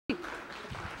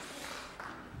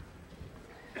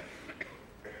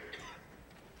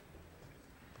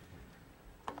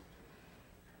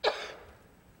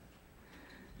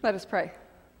Let us pray.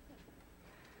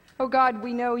 O God,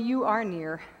 we know you are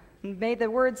near. And may the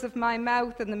words of my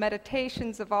mouth and the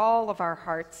meditations of all of our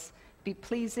hearts be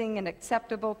pleasing and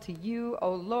acceptable to you,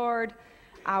 O Lord,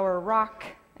 our rock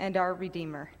and our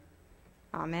Redeemer.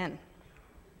 Amen.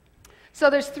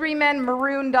 So there's 3 men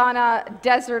marooned on a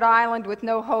desert island with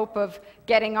no hope of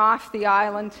getting off the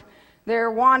island.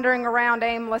 They're wandering around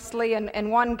aimlessly,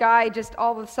 and one guy just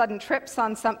all of a sudden trips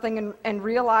on something and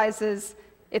realizes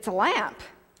it's a lamp.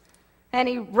 And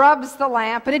he rubs the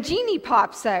lamp, and a genie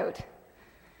pops out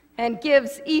and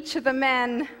gives each of the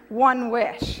men one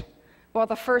wish. Well,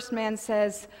 the first man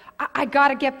says, I got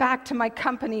to get back to my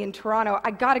company in Toronto.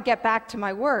 I got to get back to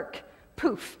my work.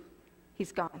 Poof,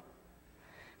 he's gone.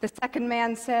 The second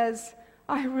man says,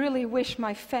 I really wish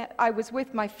I was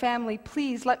with my family.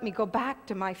 Please let me go back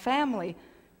to my family.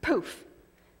 Poof,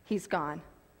 he's gone.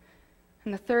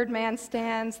 And the third man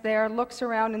stands there, looks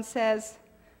around and says,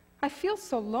 I feel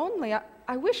so lonely.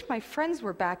 I wish my friends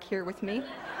were back here with me.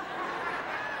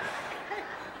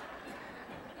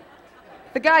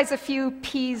 The guy's a few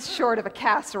peas short of a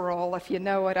casserole, if you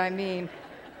know what I mean.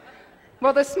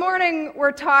 Well, this morning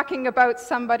we're talking about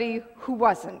somebody who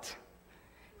wasn't.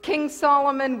 King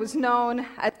Solomon was known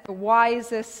as the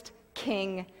wisest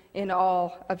king in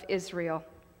all of Israel.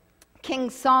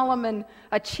 King Solomon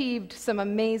achieved some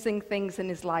amazing things in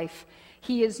his life.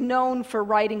 He is known for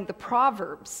writing the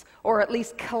Proverbs, or at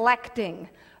least collecting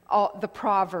the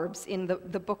Proverbs in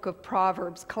the book of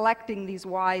Proverbs, collecting these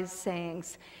wise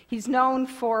sayings. He's known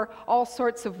for all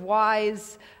sorts of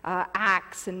wise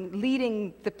acts and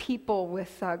leading the people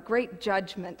with great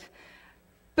judgment.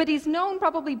 But he's known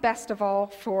probably best of all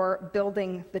for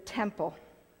building the temple.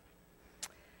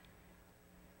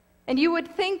 And you would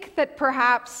think that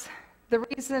perhaps the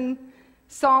reason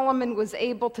Solomon was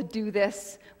able to do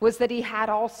this was that he had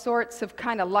all sorts of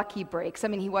kind of lucky breaks. I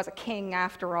mean, he was a king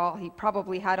after all. He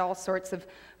probably had all sorts of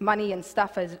money and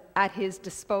stuff at his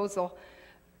disposal.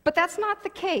 But that's not the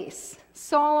case.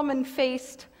 Solomon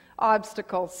faced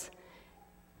obstacles.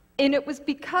 And it was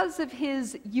because of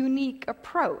his unique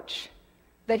approach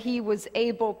that he was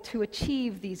able to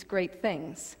achieve these great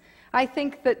things. I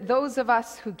think that those of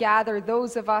us who gather,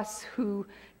 those of us who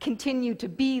continue to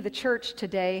be the church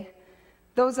today,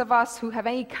 those of us who have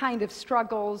any kind of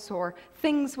struggles or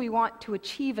things we want to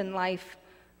achieve in life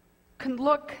can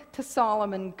look to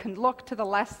Solomon, can look to the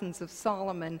lessons of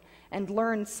Solomon and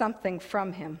learn something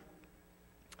from him.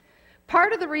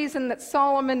 Part of the reason that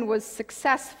Solomon was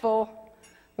successful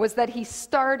was that he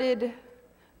started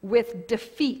with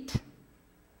defeat.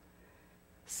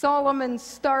 Solomon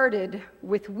started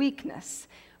with weakness,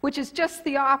 which is just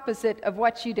the opposite of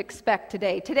what you'd expect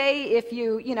today. Today, if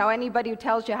anybody who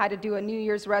tells you how to do a New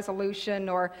Year's resolution,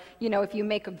 or, if you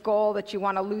make a goal that you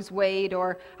want to lose weight,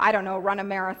 or, I don't know, run a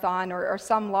marathon, or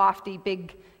some lofty,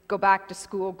 big, go back to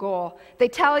school goal, they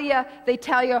tell you,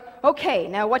 okay,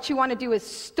 now what you want to do is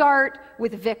start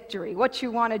with victory. What you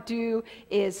want to do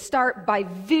is start by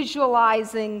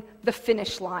visualizing the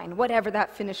finish line, whatever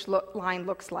that finish line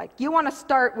looks like. You want to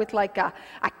start with like a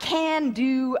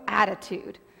can-do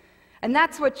attitude. And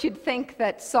that's what you'd think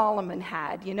that Solomon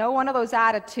had, one of those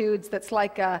attitudes that's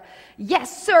like a,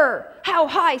 yes, sir, how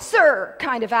high, sir,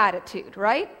 kind of attitude,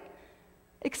 right?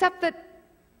 Except that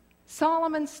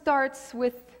Solomon starts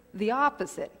with the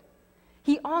opposite.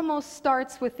 He almost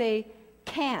starts with a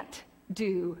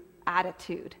can't-do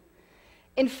attitude.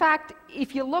 In fact,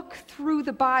 if you look through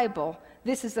the Bible,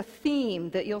 this is a theme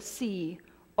that you'll see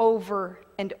over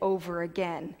and over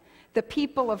again. The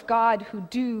people of God who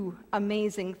do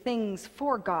amazing things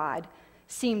for God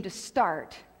seem to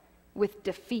start with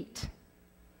defeat.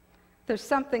 There's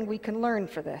something we can learn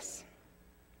for this.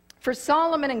 For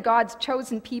Solomon and God's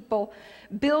chosen people,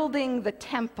 building the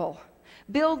temple,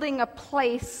 building a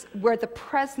place where the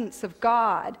presence of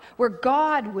God, where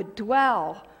God would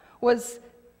dwell, it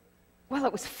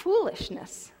was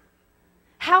foolishness.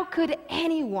 How could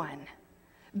anyone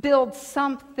build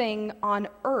something on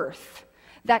earth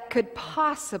that could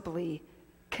possibly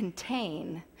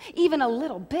contain, even a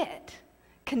little bit,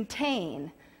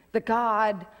 contain the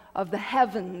God of the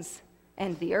heavens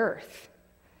and the earth?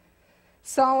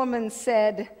 Solomon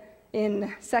said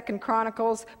in 2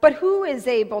 Chronicles, but who is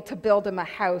able to build him a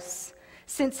house,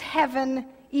 since heaven,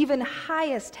 even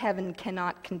highest heaven,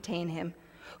 cannot contain him?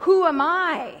 Who am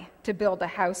I to build a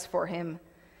house for him,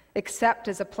 except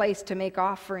as a place to make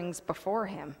offerings before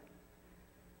him?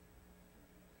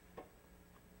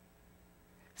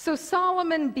 So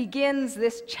Solomon begins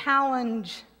this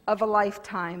challenge of a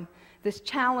lifetime, this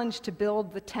challenge to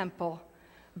build the temple,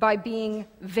 by being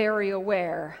very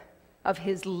aware of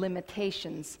his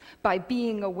limitations by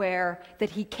being aware that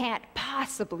he can't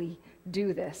possibly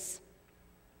do this.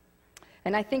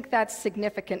 And I think that's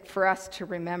significant for us to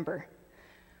remember.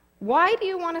 Why do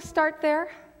you want to start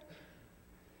there?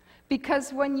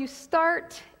 Because when you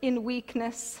start in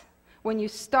weakness, when you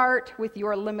start with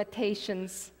your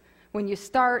limitations, when you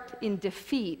start in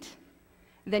defeat,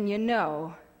 then you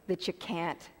know that you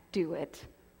can't do it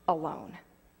alone.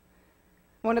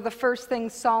 One of the first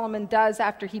things Solomon does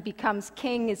after he becomes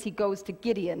king is he goes to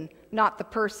Gideon, not the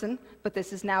person, but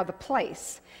this is now the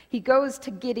place. He goes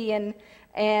to Gideon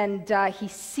and he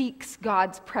seeks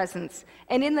God's presence.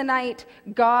 And in the night,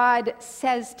 God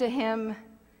says to him,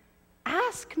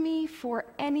 "Ask me for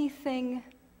anything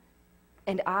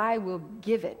and I will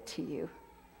give it to you."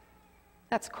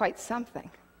 That's quite something.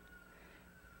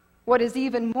 What is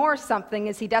even more something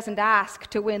is he doesn't ask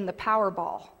to win the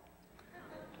Powerball.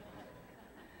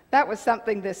 That was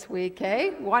something this week,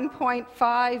 eh?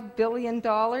 $1.5 billion.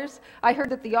 I heard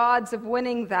that the odds of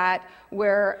winning that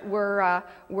were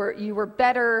you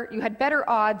had better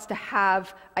odds to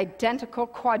have identical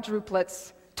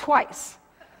quadruplets twice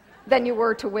than you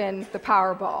were to win the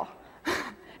Powerball.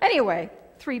 Anyway,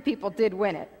 3 people did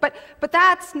win it. But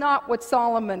that's not what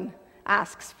Solomon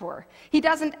asks for. He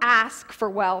doesn't ask for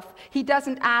wealth. He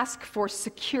doesn't ask for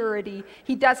security.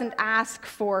 He doesn't ask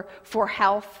for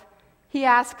health. He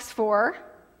asks for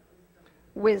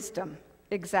wisdom.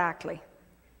 Exactly.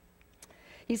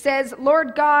 He says,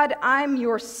 "Lord God, I'm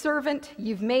your servant.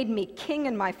 You've made me king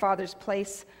in my father's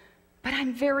place, but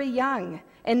I'm very young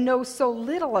and know so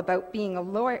little about being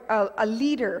a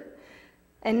leader.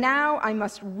 And now I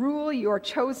must rule your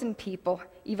chosen people,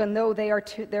 even though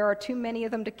there are too many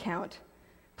of them to count.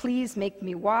 Please make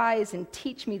me wise and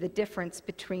teach me the difference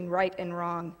between right and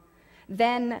wrong.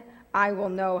 Then I will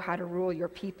know how to rule your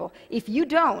people. If you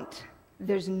don't,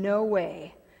 there's no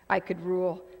way I could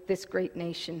rule this great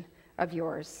nation of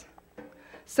yours."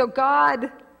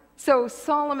 So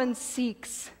Solomon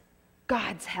seeks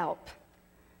God's help.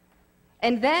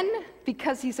 And then,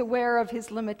 because he's aware of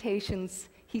his limitations,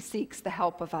 he seeks the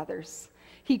help of others.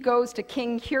 He goes to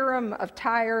King Hiram of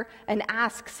Tyre and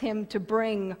asks him to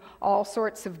bring all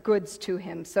sorts of goods to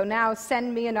him. "So now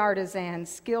send me an artisan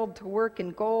skilled to work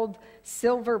in gold,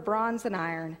 silver, bronze, and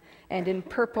iron, and in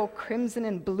purple, crimson,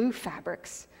 and blue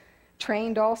fabrics,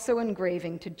 trained also in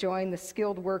engraving to join the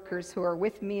skilled workers who are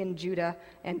with me in Judah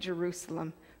and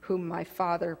Jerusalem, whom my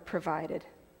father provided."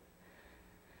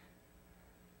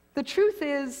 The truth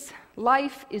is,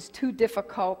 life is too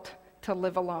difficult to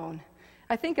live alone.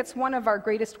 I think it's one of our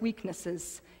greatest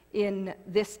weaknesses in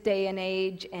this day and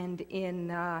age and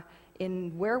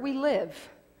in where we live.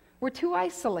 We're too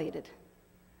isolated.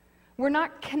 We're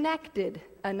not connected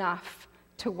enough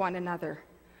to one another.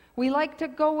 We like to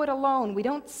go it alone. We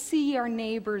don't see our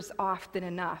neighbors often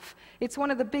enough. It's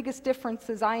one of the biggest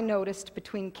differences I noticed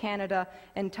between Canada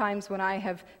and times when I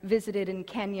have visited in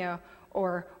Kenya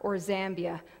or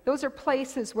Zambia. Those are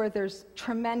places where there's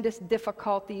tremendous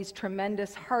difficulties,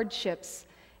 tremendous hardships,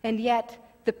 and yet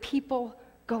the people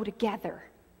go together.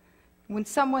 When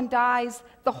someone dies,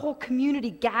 the whole community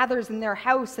gathers in their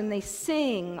house and they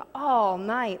sing all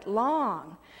night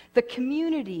long. The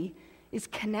community is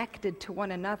connected to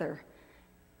one another.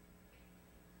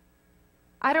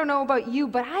 I don't know about you,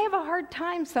 but I have a hard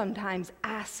time sometimes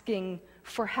asking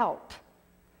for help.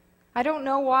 I don't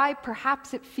know why.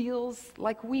 Perhaps it feels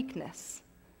like weakness.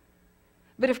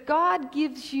 But if God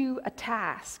gives you a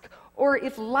task, or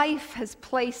if life has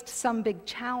placed some big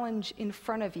challenge in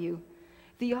front of you,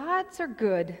 the odds are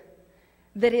good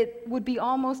that it would be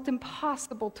almost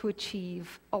impossible to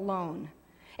achieve alone.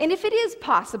 And if it is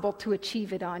possible to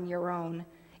achieve it on your own,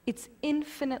 it's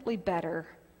infinitely better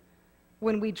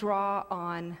when we draw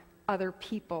on other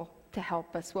people to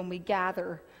help us, when we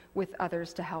gather with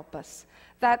others to help us.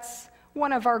 That's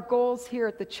one of our goals here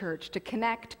at the church, to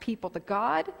connect people to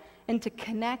God and to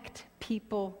connect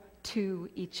people to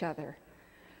each other.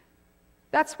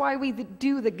 That's why we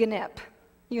do the GNIP.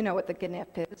 You know what the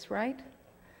GNIP is, right?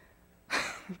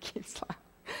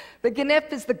 The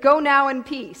GNIP is the Go Now in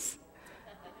Peace.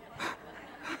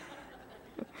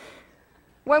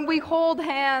 When we hold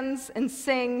hands and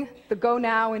sing the Go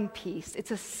Now in Peace,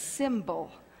 it's a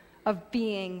symbol of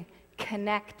being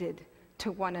connected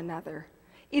to one another.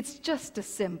 It's just a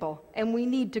symbol, and we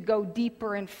need to go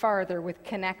deeper and farther with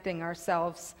connecting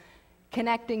ourselves,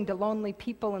 connecting to lonely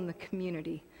people in the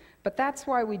community. But that's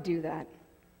why we do that.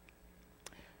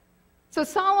 So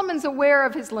Solomon's aware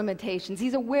of his limitations.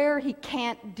 He's aware he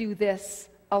can't do this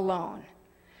alone.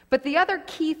 But the other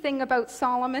key thing about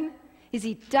Solomon is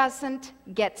he doesn't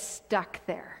get stuck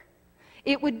there.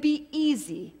 It would be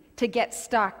easy to get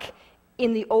stuck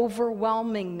in the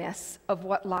overwhelmingness of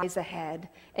what lies ahead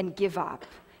and give up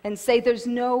and say, there's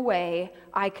no way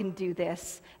I can do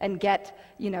this, and get,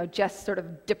 just sort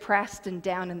of depressed and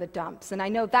down in the dumps. And I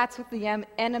know that's what the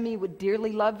enemy would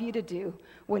dearly love you to do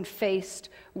when faced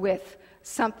with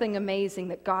something amazing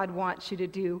that God wants you to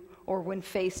do, or when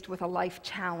faced with a life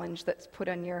challenge that's put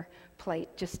on your plate,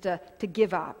 just to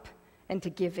give up and to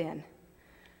give in.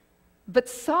 But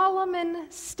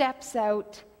Solomon steps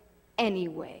out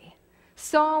anyway.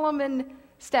 Solomon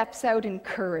steps out in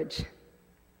courage.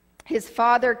 His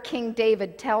father, King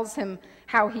David, tells him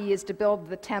how he is to build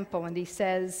the temple, and he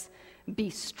says,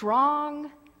 "Be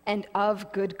strong and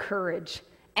of good courage,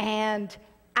 and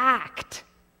act.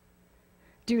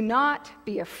 Do not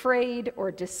be afraid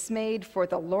or dismayed, for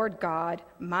the Lord God,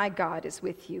 my God, is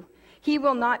with you. He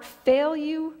will not fail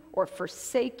you or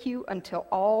forsake you until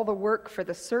all the work for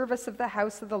the service of the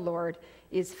house of the Lord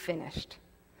is finished."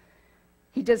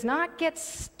 He does not get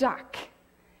stuck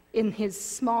in his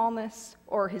smallness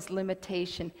or his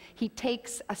limitation. He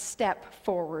takes a step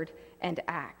forward and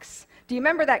acts. Do you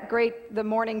remember the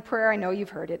morning prayer? I know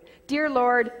you've heard it. "Dear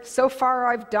Lord, so far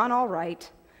I've done all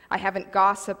right. I haven't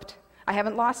gossiped. I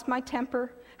haven't lost my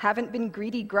temper. Haven't been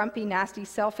greedy, grumpy, nasty,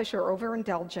 selfish, or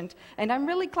overindulgent. And I'm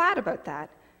really glad about that.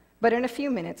 But in a few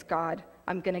minutes, God,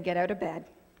 I'm going to get out of bed.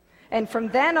 And from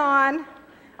then on,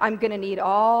 I'm going to need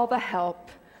all the help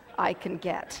I can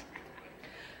get."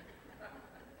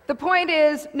 The point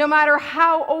is, no matter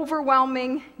how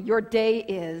overwhelming your day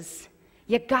is,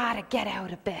 you gotta get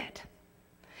out of bed.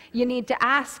 You need to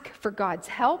ask for God's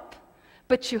help,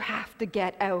 but you have to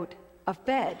get out of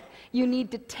bed. You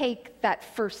need to take that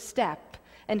first step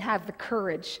and have the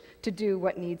courage to do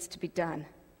what needs to be done.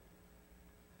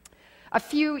 A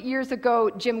few years ago,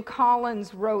 Jim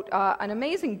Collins wrote an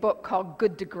amazing book called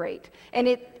Good to Great. And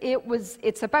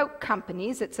it's about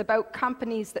companies. It's about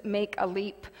companies that make a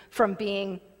leap from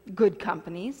being good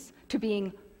companies to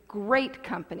being great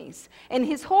companies. And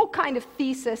his whole kind of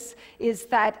thesis is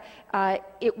that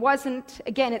it's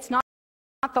not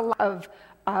the love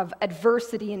of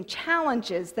adversity and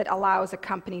challenges that allows a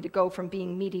company to go from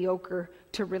being mediocre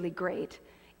to really great.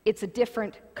 It's a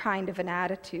different kind of an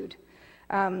attitude.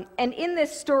 And in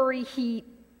this story, he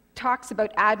talks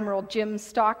about Admiral Jim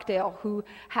Stockdale, who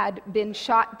had been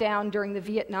shot down during the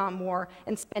Vietnam War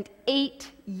and spent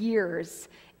 8 years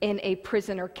in a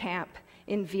prisoner camp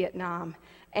in Vietnam.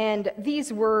 And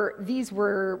these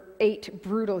were 8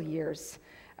 brutal years.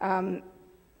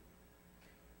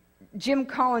 Jim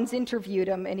Collins interviewed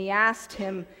him, and he asked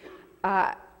him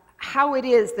how it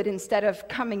is that instead of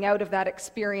coming out of that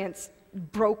experience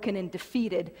broken and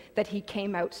defeated, that he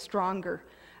came out stronger.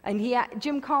 And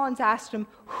Jim Collins asked him,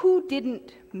 who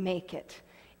didn't make it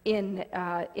in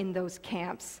those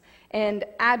camps? And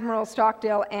Admiral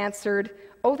Stockdale answered,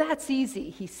 "Oh, that's easy,"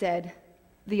 he said,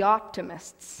 "the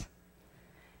optimists."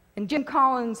 And Jim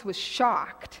Collins was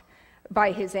shocked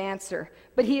by his answer.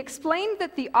 But he explained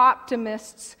that the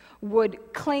optimists would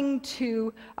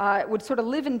would sort of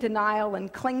live in denial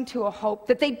and cling to a hope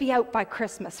that they'd be out by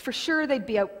Christmas. For sure they'd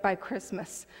be out by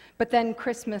Christmas. But then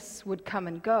Christmas would come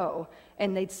and go,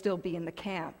 and they'd still be in the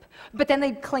camp. But then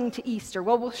they'd cling to Easter.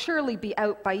 Well, we'll surely be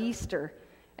out by Easter.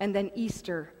 And then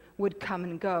Easter would come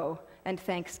and go, and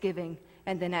Thanksgiving,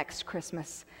 and the next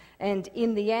Christmas. And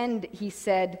in the end, he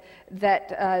said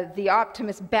that the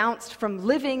optimist bounced from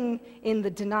living in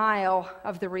the denial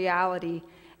of the reality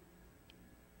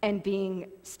and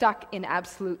being stuck in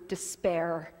absolute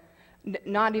despair,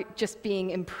 not just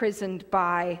being imprisoned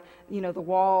by, the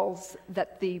walls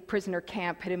that the prisoner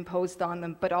camp had imposed on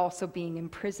them, but also being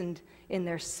imprisoned in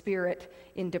their spirit,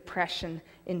 in depression,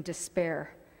 in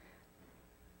despair.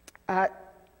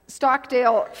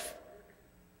 Stockdale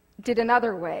did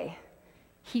another way.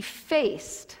 He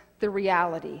faced the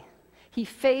reality. He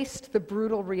faced the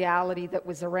brutal reality that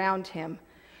was around him,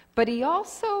 but he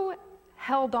also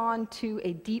held on to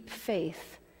a deep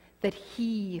faith that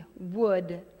he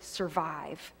would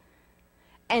survive.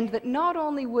 And that not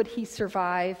only would he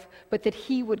survive, but that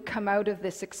he would come out of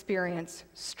this experience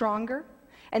stronger,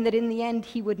 and that in the end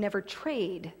he would never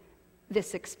trade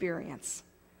this experience.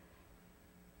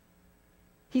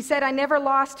 He said, "I never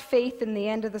lost faith in the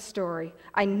end of the story.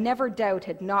 I never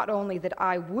doubted not only that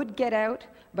I would get out,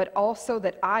 but also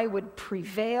that I would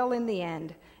prevail in the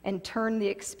end and turn the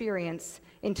experience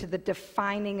into the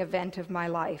defining event of my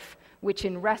life, which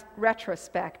in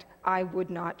retrospect I would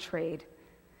not trade."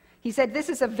 He said, "This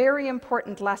is a very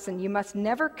important lesson. You must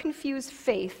never confuse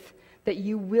faith that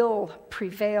you will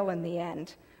prevail in the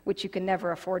end, which you can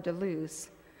never afford to lose,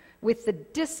 with the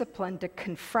discipline to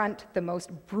confront the most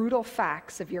brutal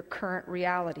facts of your current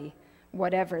reality,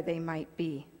 whatever they might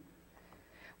be."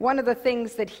 One of the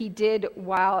things that he did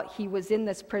while he was in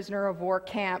this prisoner of war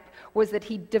camp was that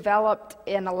he developed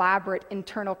an elaborate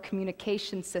internal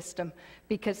communication system,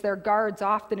 because their guards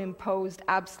often imposed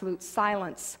absolute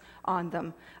silence on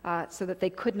them so that they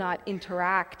could not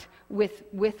interact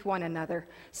with one another.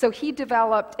 So he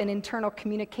developed an internal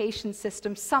communication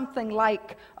system, something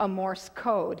like a Morse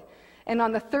code. And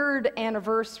on the third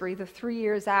anniversary, the 3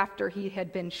 years after he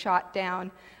had been shot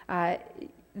down,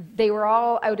 they were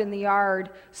all out in the yard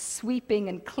sweeping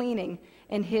and cleaning,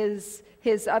 and his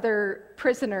other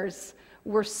prisoners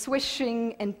were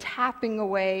swishing and tapping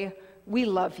away, "We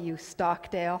love you,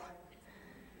 Stockdale."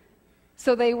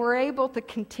 So they were able to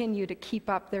continue to keep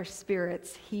up their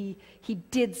spirits. He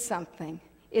did something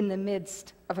in the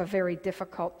midst of a very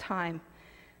difficult time.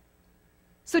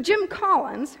 So Jim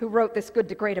Collins, who wrote this Good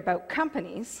to Great about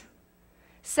companies,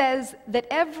 says that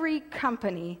every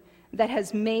company that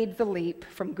has made the leap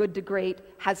from good to great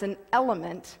has an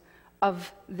element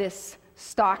of this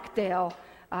Stockdale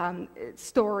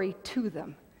story to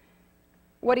them.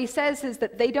 What he says is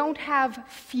that they don't have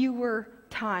fewer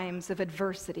times of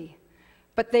adversity,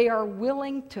 but they are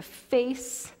willing to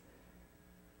face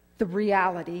the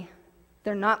reality.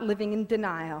 They're not living in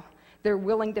denial. They're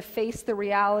willing to face the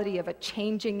reality of a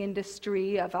changing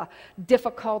industry, of a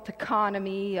difficult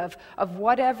economy, of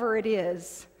whatever it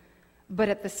is. But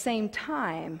at the same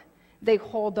time, they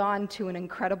hold on to an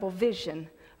incredible vision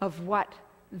of what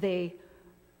they,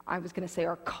 I was going to say,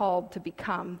 are called to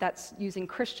become. That's using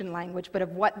Christian language, but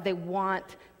of what they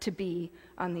want to be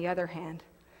on the other hand.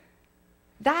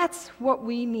 That's what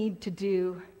we need to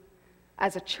do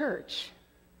as a church.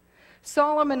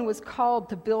 Solomon was called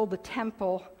to build a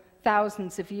temple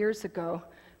thousands of years ago,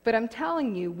 but I'm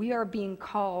telling you, we are being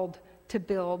called to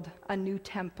build a new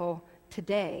temple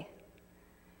today.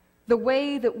 The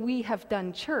way that we have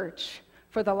done church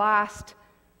for the last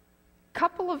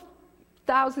couple of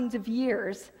thousands of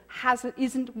years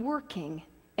isn't working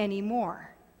anymore.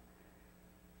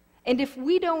 And if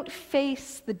we don't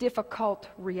face the difficult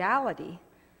reality,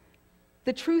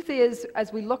 the truth is,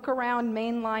 as we look around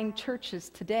mainline churches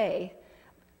today,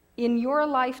 in your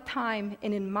lifetime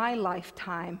and in my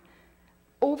lifetime,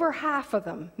 over half of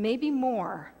them, maybe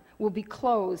more, will be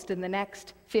closed in the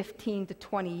next 15 to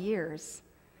 20 years.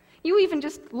 You even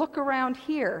just look around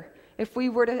here. If we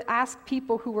were to ask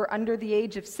people who were under the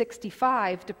age of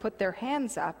 65 to put their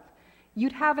hands up,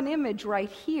 you'd have an image right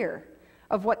here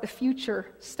of what the future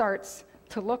starts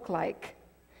to look like.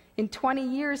 In 20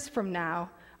 years from now,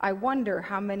 I wonder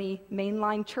how many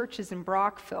mainline churches in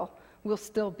Brockville will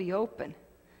still be open.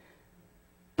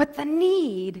 But the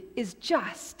need is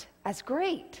just as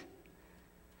great.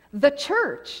 The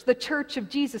Church of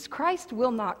Jesus Christ,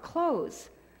 will not close,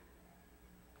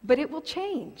 but it will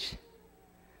change.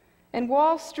 And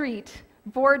Wall Street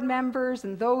board members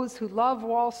and those who love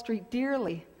Wall Street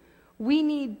dearly, we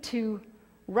need to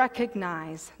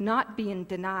recognize, not be in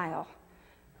denial,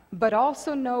 but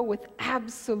also know with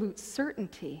absolute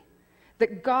certainty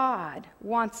that God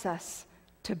wants us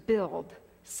to build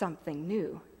something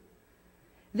new.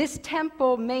 This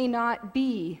temple may not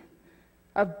be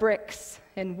of bricks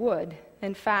and wood.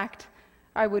 In fact,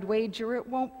 I would wager it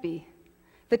won't be.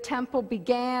 The temple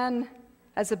began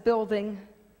as a building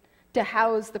to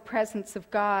house the presence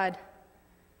of God.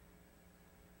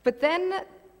 But then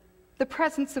the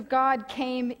presence of God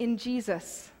came in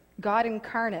Jesus, God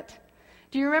incarnate.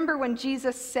 Do you remember when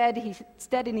Jesus said,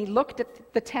 and he looked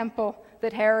at the temple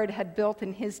that Herod had built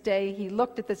in his day, he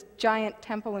looked at this giant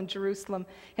temple in Jerusalem,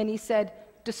 and he said,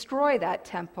 "Destroy that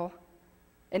temple,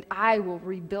 and I will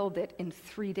rebuild it in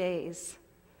 3 days."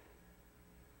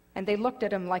 And they looked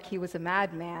at him like he was a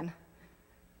madman.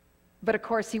 But of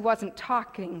course, he wasn't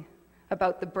talking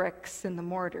about the bricks and the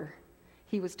mortar.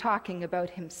 He was talking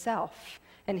about himself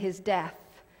and his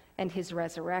death and his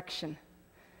resurrection.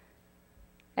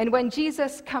 And when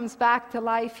Jesus comes back to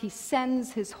life, he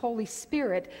sends his Holy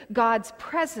Spirit, God's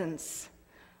presence,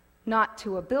 not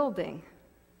to a building,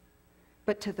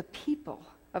 but to the people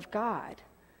of God,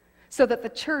 so that the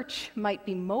church might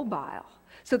be mobile,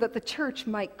 so that the church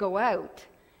might go out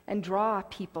and draw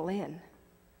people in.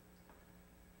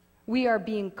 We are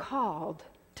being called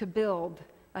to build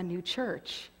a new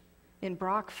church in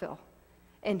Brockville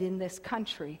and in this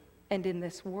country and in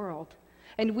this world.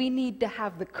 And we need to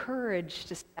have the courage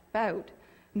to step out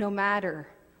no matter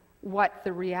what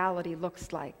the reality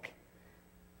looks like.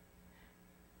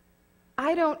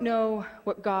 I don't know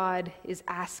what God is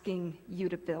asking you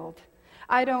to build.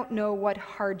 I don't know what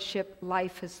hardship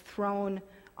life has thrown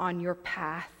on your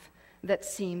path that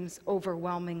seems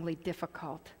overwhelmingly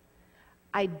difficult.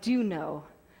 I do know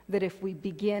that if we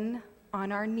begin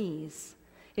on our knees,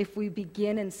 if we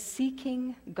begin in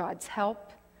seeking God's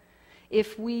help,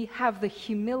 if we have the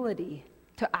humility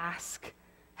to ask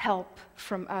help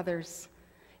from others,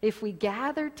 if we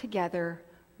gather together,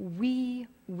 we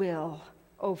will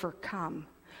overcome.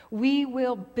 We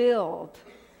will build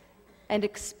and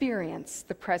experience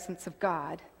the presence of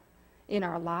God in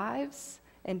our lives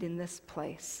and in this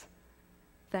place.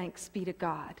 Thanks be to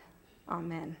God.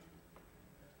 Amen.